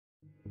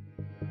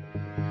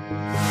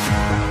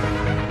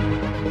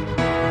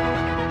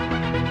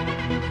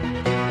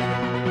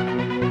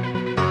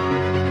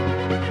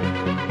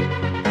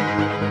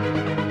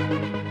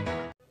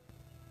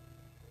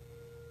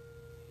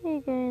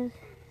Hey guys,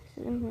 this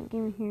is Infinite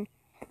Gaming here.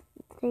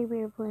 Today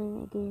we are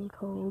playing a game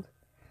called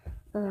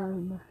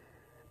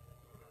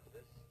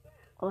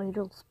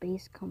Idle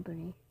Space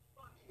Company.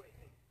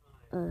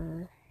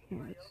 Here,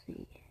 let's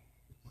see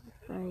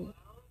if I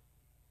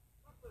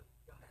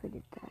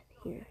did that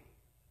here.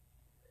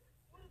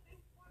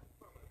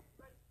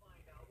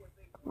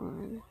 Come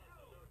on.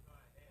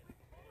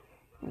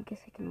 I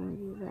guess I can only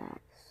do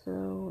that.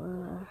 So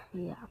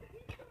yeah.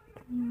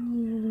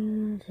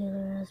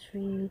 Taylor asks for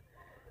you.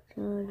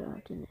 Taylor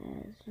often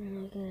asks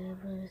negative.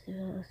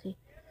 Let's see.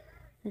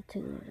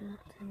 Taylor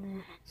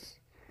often asks.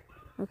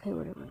 Okay,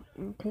 whatever.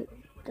 Okay,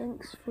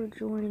 thanks for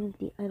joining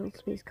the Idle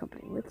Space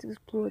Company. Let's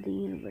explore the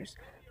universe.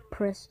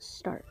 Press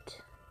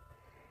start.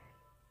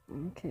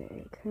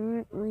 Okay,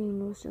 currently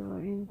most of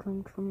our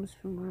income comes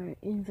from our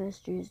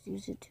investors.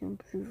 Use it to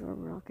improve our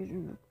rocket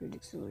and upgrade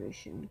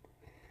acceleration.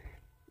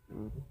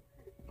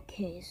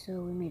 Okay,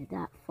 so we made it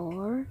that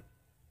far.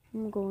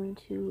 I'm going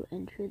to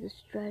enter the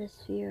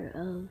stratosphere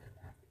of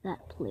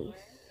that place.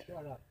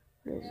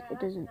 It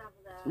doesn't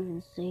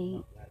even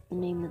say the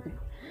name of the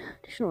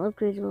additional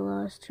upgrades will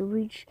allow us to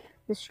reach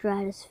the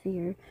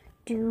stratosphere,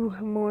 do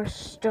more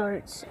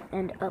starts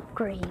and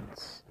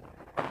upgrades.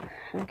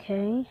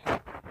 Okay,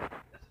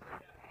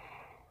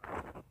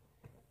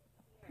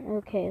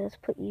 let's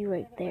put you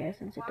right there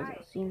since it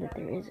doesn't seem that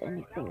there is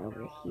anything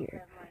over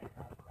here.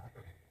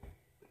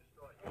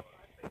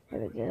 There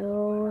we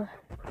go.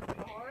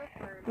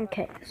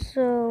 Okay,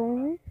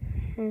 so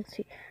let's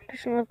see.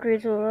 Additional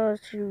upgrades will allow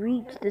us to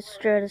reach the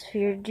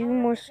stratosphere, do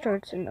more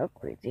starts and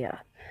upgrades. Yeah.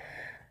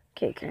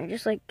 Okay, can I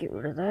just get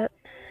rid of that?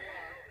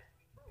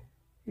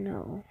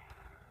 No.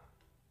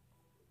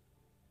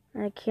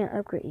 I can't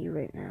upgrade you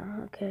right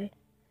now, okay?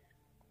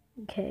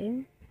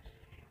 Okay.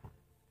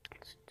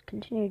 Let's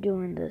continue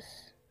doing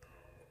this.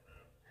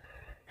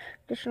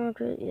 Additional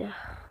upgrade, yeah.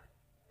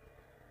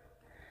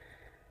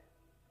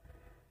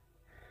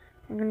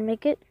 I'm gonna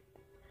make it.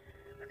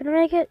 We're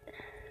gonna make it.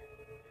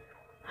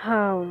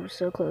 Oh, we're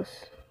so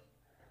close.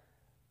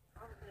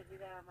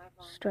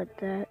 Start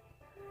that.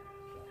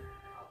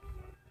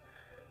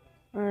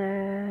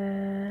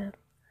 We're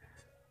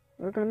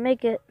gonna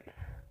make it.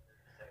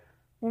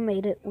 We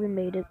made it.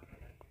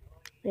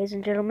 Ladies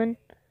and gentlemen,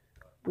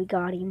 we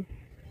got him.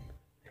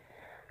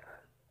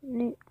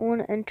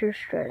 Want to enter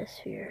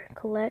stratosphere.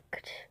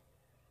 Collect.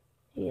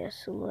 Yeah,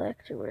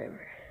 select or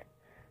whatever.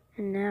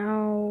 And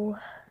now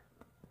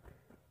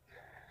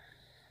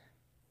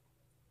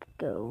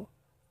go.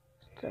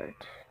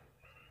 Start.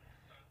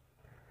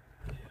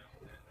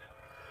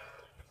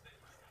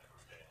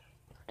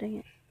 Dang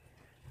it.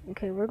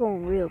 Okay, we're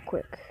going real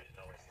quick.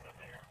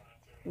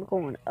 We're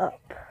going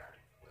up.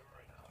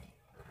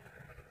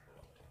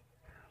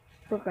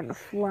 We're gonna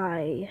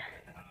fly.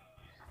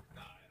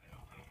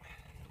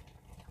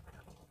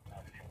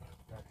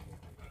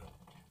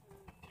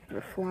 We're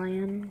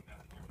flying.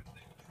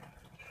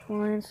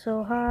 Flying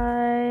so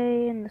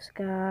high in the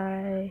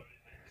sky.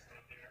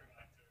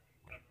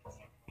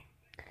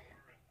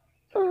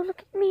 Oh, look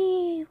at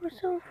me. We're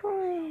so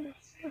high.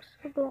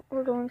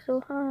 We're going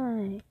so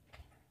high.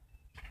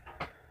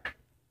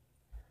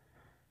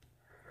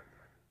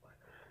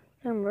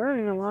 I'm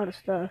learning a lot of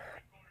stuff.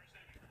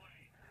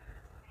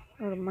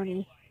 A lot of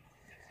money.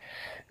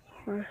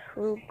 We're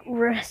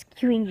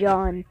rescuing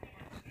John.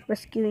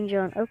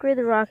 Upgrade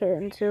the rocket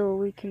until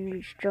we can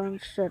reach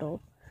John's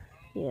shuttle.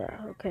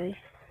 Yeah, okay.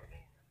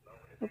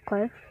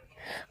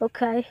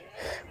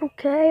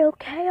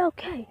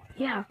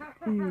 Yeah.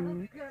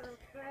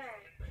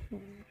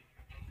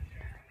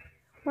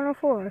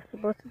 104.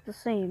 They're both at the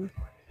same.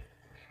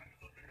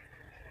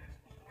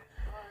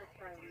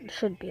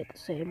 Should be at the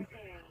same.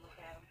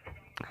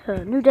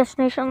 New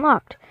destination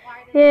unlocked.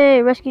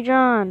 Yay, rescue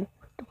John.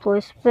 Deploy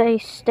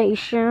space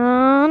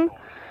station.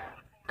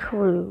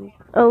 Crew.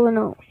 Oh,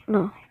 no.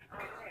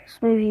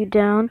 Let's move you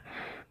down.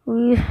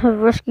 We have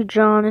rescued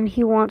John and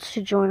he wants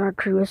to join our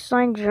crew.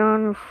 Assign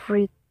John a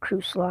free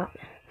crew slot.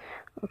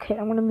 Okay,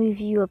 I'm gonna move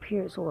you up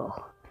here as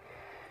well.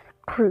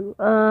 Crew,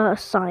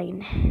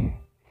 assign.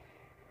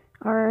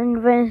 Our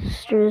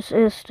investors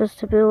asked us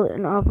to build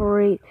and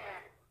operate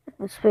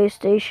the space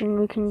station.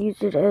 We can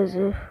use it as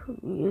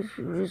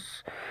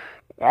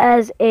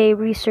a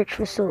research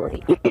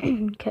facility.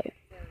 Okay.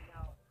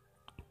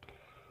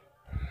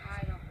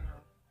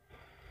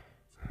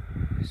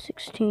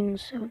 16,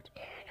 17.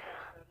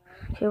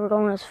 Okay, we're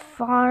going as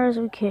far as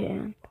we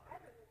can.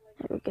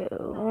 There we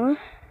go.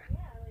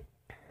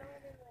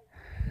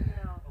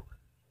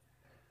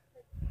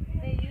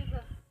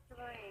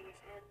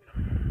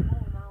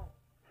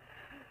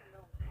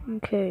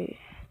 Okay,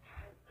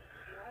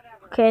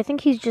 I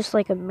think he's just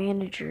like a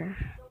manager.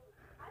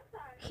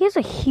 He has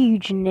a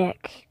huge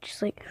neck.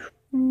 Just like...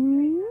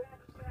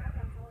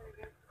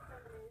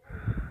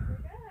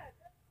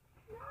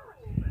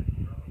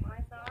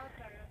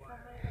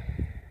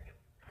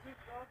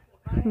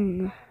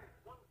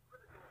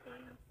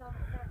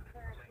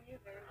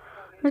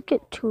 Let's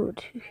get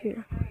 202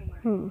 here.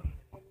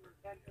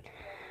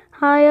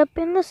 High up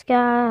in the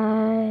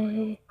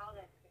sky.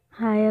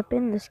 High up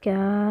in the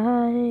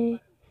sky.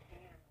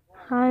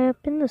 High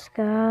up in the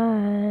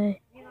sky.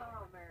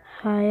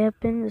 High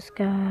up in the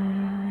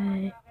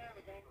sky.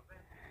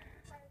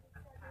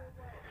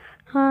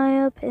 High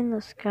up in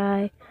the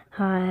sky.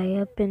 High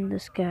up in the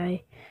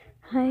sky.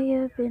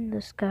 High up in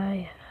the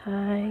sky.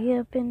 High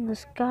up in the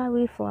sky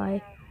we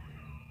fly.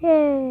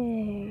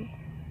 Yay!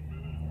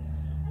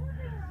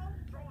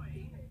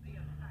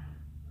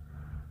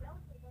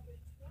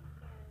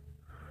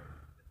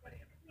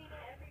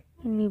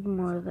 I need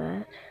more of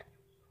that.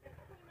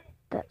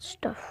 That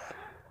stuff.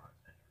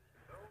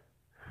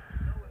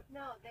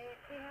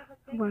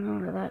 Run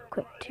out of that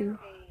quick too.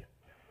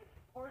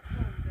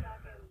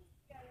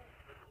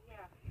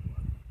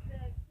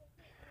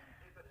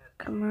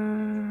 Come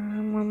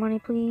on, more money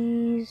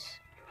please.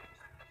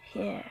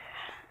 Yeah.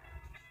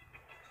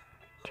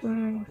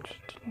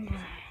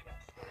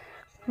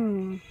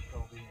 259.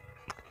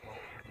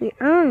 We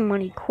earn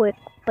money quick,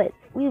 but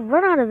we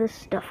run out of this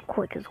stuff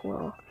quick as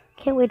well.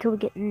 Can't wait till we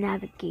get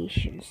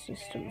navigation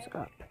systems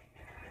up.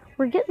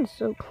 We're getting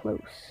so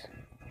close.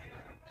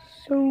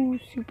 So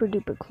super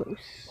duper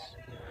close.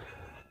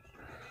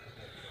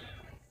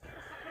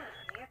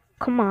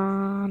 Come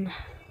on.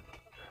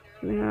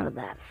 Run out of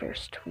that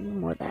first. We need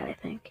more of that, I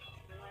think.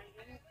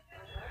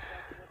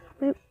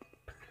 We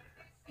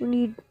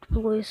need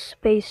the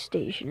space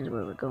station is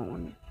where we're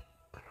going.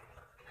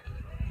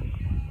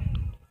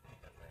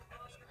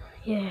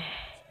 Yeah.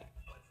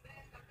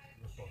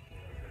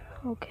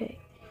 Okay.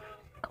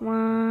 Come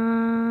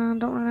on.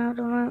 Don't run out,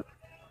 don't run out.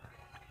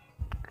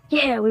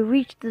 Yeah, we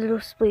reached the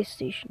little space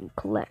station.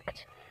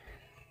 Collect.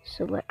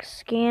 Select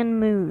scan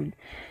moon.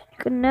 You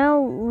can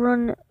now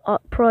run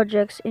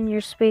projects in your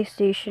space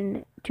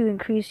station to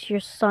increase your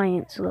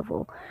science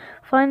level.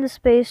 Find the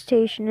space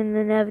station in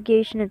the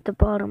navigation at the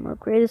bottom.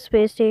 Upgrade the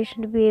space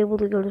station to be able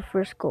to go to the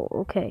first goal.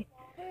 Okay.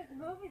 There's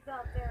movies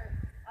out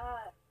there.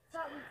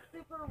 Something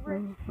super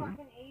rich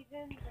fucking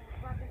Asians and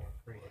fucking.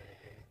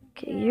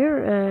 Okay,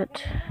 you're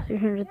at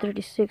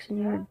 336 and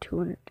you're at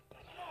 200.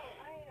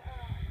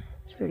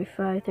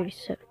 35,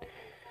 37.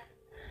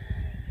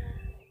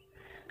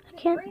 I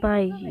can't buy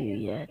you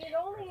yet. It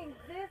only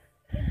exists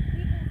in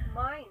people's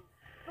minds.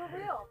 For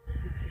real.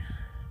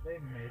 They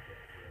make it.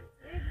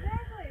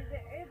 Exactly.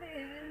 It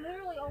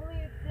literally only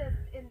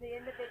exists in the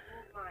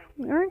individual's mind.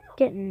 We aren't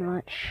getting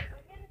much.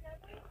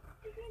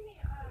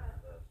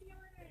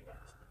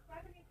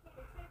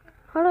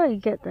 How do I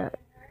get that?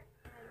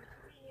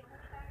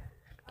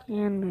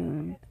 Scan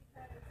moon.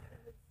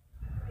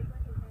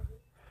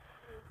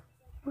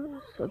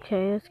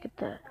 Okay, let's get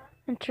that.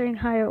 Entering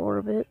higher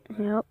orbit.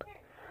 Yep.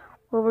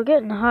 Well, we're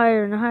getting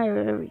higher and higher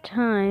every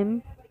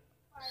time.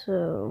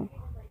 So,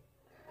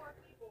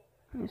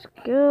 let's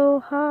go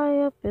high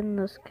up in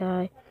the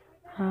sky.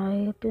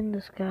 High up in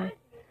the sky.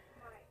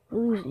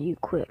 Losing you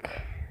quick.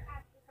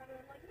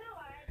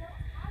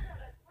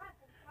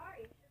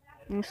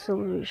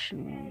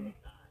 Solution.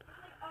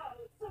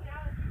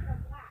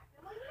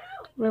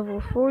 Level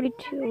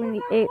 42, we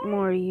need 8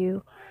 more of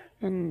you.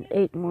 And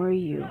 8 more of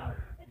you.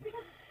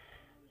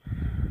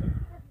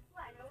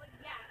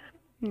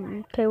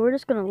 Okay, we're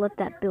just gonna let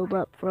that build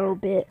up for a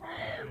bit.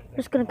 We're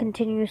just gonna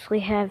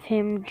continuously have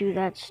him do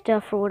that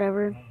stuff or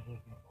whatever.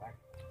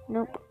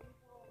 Nope.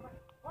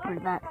 Rid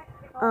of that.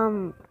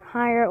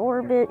 Higher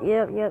orbit.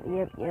 Yep.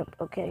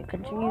 Okay,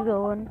 continue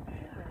going.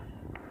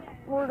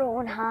 We're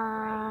going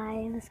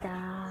high in the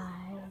sky.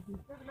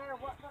 Doesn't matter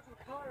what fucking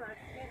color our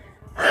skin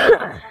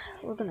is.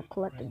 We're gonna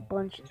collect a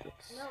bunch of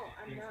this. No,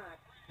 I'm not.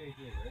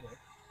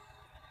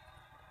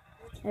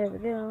 There we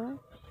go.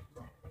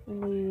 We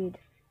need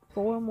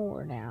 4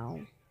 more now.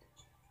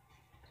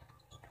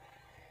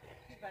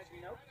 She's like,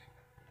 nope.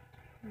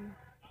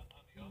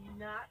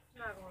 Not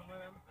snuggling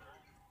with him.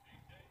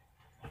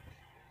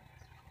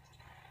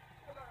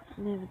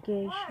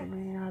 Navigation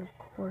ran out of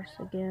course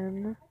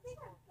again.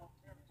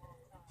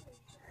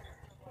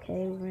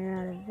 Okay, we ran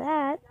out of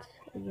that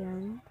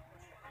again.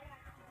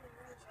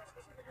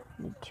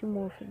 Need 2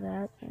 more for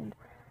that and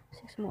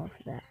 6 more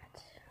for that.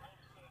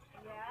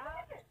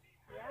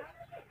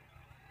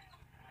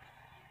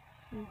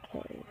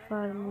 Okay,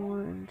 5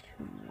 more and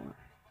 2 more.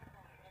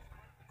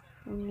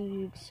 We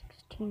need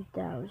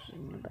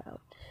 16,000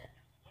 about.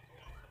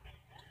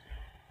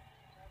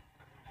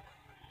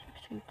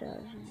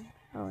 16,000.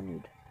 Oh, I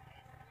need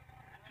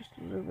just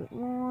a little bit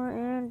more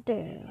and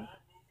there.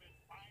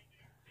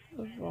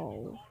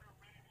 Evolve.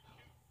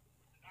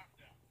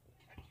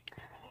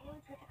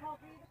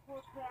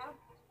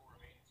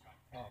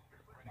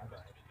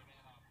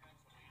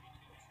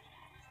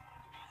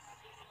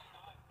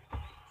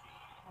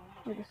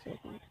 Wait a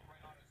second.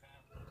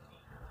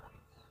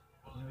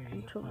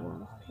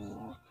 Control.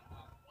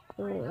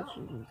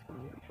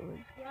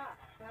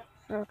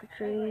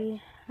 Rocketry.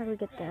 How do we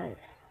get that?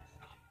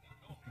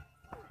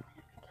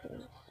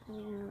 Okay, so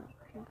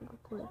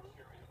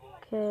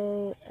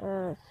okay,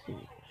 let's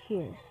see.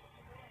 Here.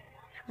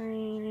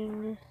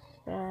 Training,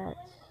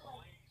 stats,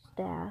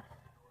 staff.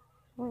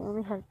 We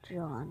only have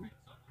John.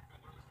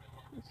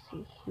 Let's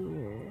see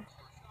here.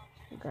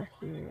 We got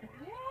here.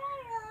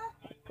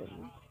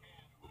 open.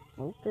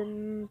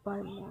 Open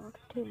by more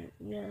container.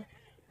 Yeah.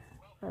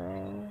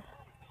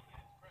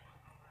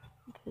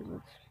 Okay,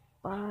 let's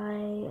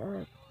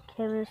buy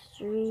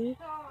chemistry.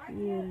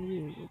 You and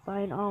you. We're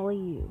buying all of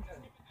you.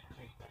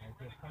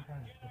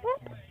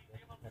 What?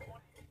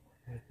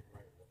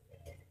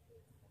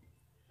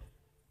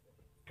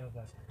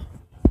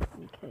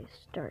 Okay,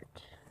 start.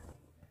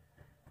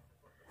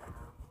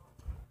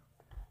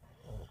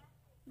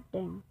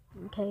 Dang.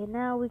 Okay,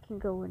 now we can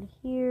go in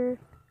here.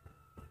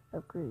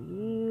 Upgrade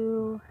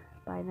you.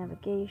 Buy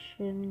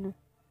navigation.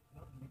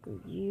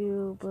 Upgrade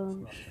you.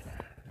 Bunch.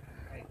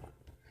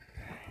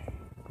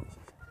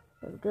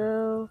 There we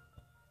go.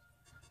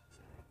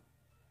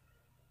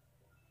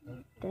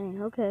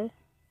 Dang, okay.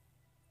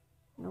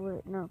 No,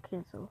 wait, no,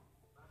 cancel.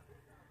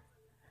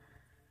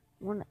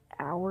 1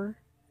 hour?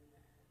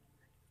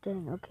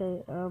 Dang,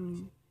 okay,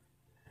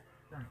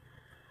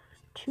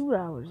 2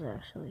 hours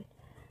actually.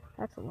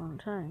 That's a long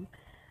time.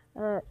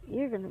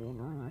 You're gonna be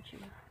annoying, aren't you?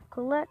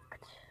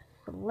 Collect,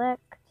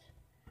 select,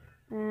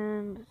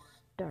 and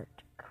start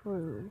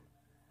crew.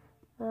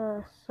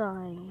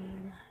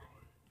 Sign.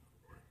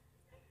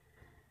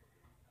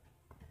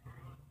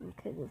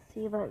 Okay, let's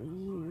see about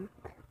you.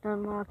 Not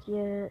unlocked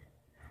yet.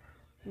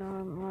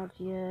 Not unlocked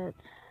yet.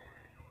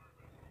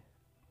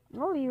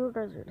 Oh, you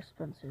guys are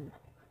expensive.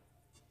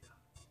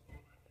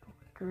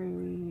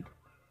 Upgrade.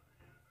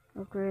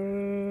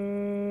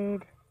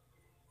 Upgrade.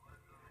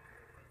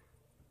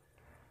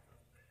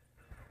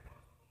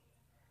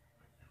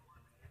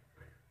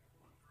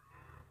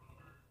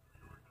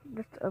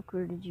 Just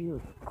upgraded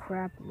you a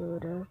crap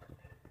load up.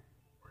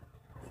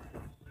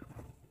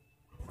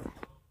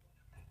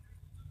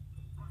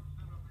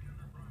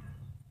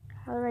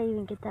 How did I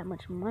even get that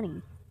much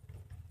money?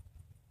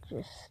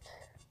 Just...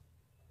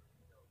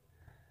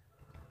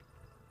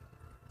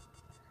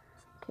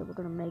 Okay, we're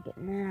gonna make it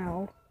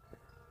now.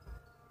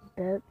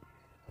 Bet.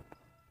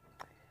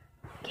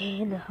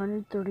 Gained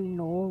 130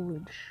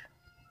 knowledge.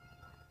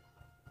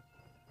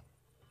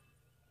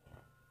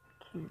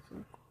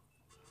 Cancel.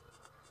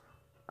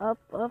 Up,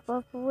 up,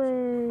 up,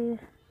 away.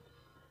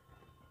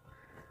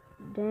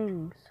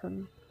 Dang,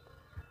 son.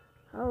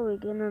 How are we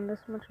getting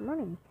this much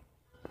money?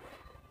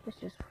 It's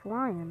just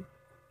flying.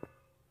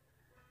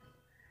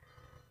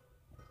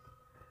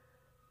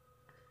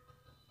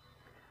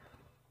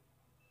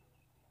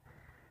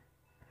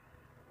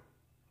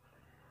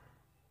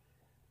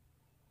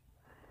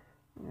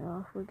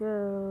 Off we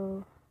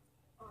go.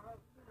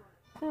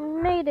 We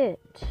made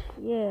it!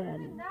 Yeah.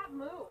 That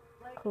move.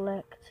 Like,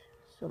 Collect,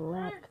 I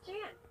select.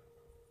 understand.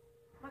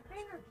 My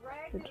finger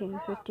dragged. 13,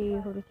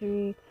 50,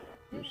 43,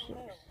 36.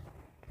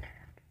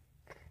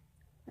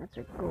 That's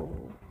our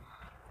goal.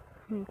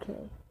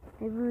 Okay.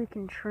 Maybe we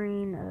can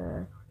train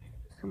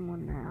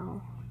someone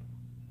now.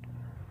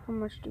 How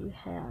much do we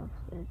have?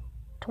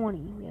 20.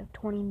 We have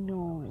 20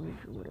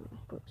 knowledge or whatever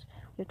books.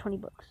 We have 20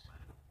 books.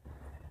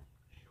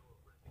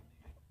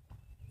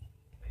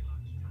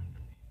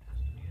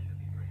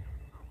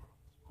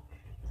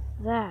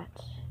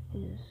 That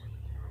is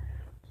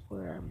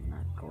where I'm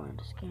not going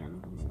to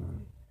scan the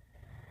moon.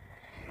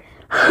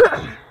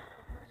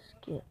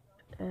 Skip.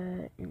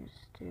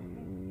 Instant.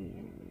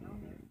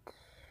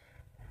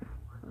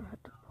 I'll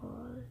have to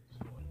pause.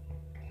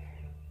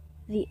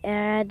 The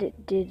ad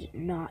did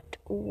not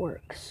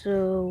work,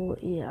 so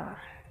yeah.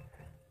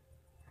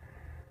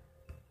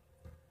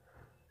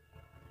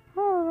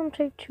 Oh, it's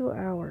gonna take 2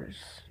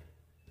 hours.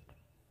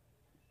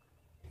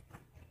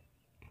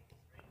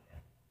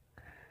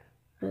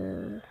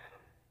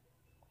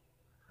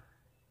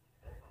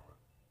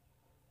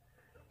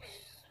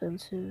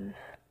 Expensive.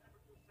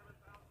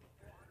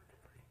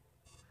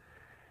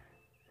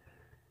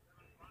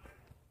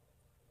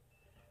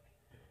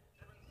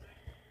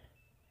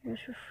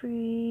 Here's for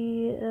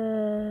free.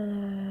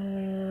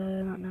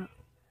 Not now.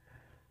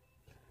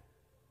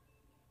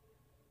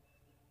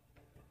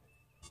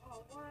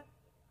 Oh, what?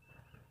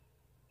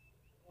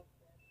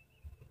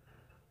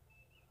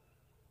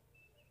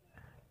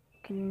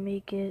 Can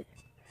make it.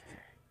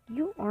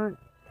 You aren't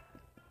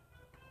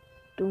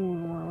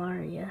doing well,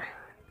 are ya?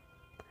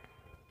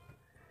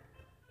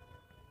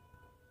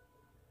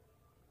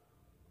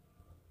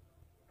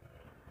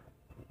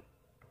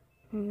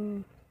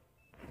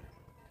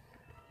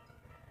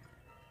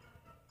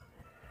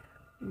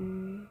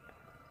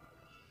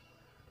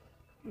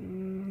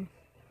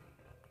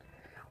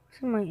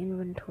 What's in my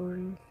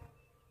inventory?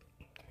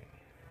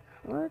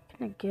 What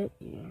can I get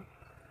you?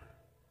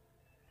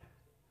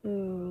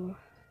 Oh,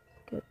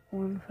 get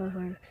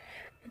 1,500.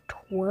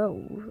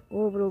 12.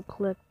 Orbital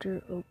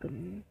collector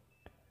open.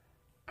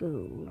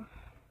 Go.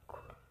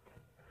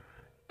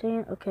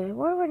 Damn. Okay.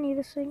 Why do I need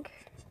a sink?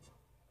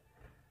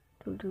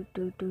 Of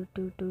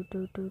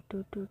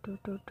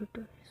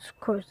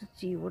course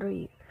it's you. What are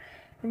you?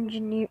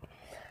 Engineer.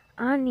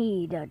 I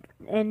need an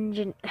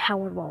engine.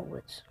 Howard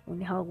Wolowitz. We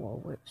need Howard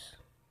Wolowitz.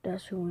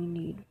 That's who we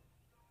need.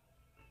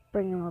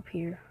 Bring him up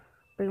here.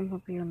 Bring him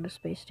up here on the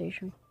space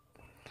station.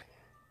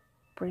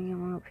 Bring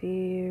him up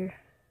here.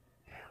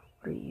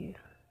 What are you?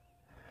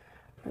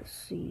 Let's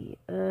see.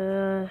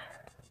 Dang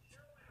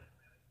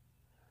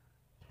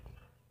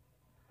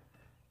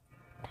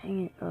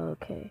it.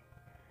 Okay.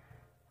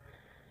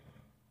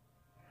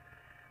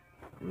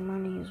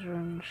 Money is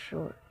running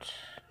short.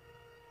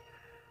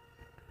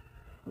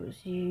 It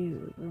was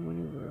you, the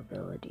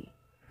maneuverability,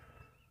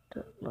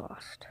 that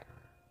lost.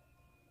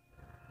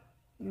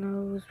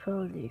 No, it was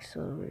probably the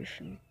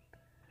acceleration.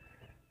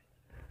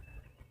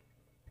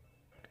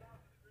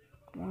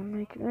 Come on,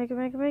 make it.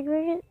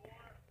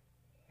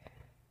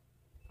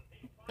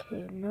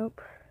 Okay,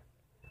 nope.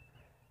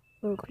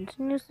 We'll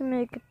continuously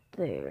make it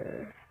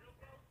there.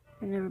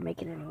 And never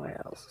make it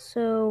anywhere else.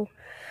 So,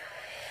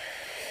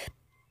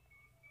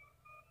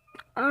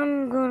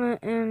 I'm gonna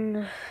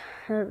end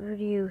that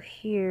video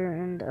here,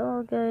 and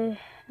I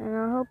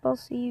hope I'll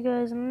see you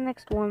guys in the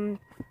next one.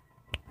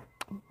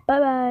 Bye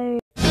bye.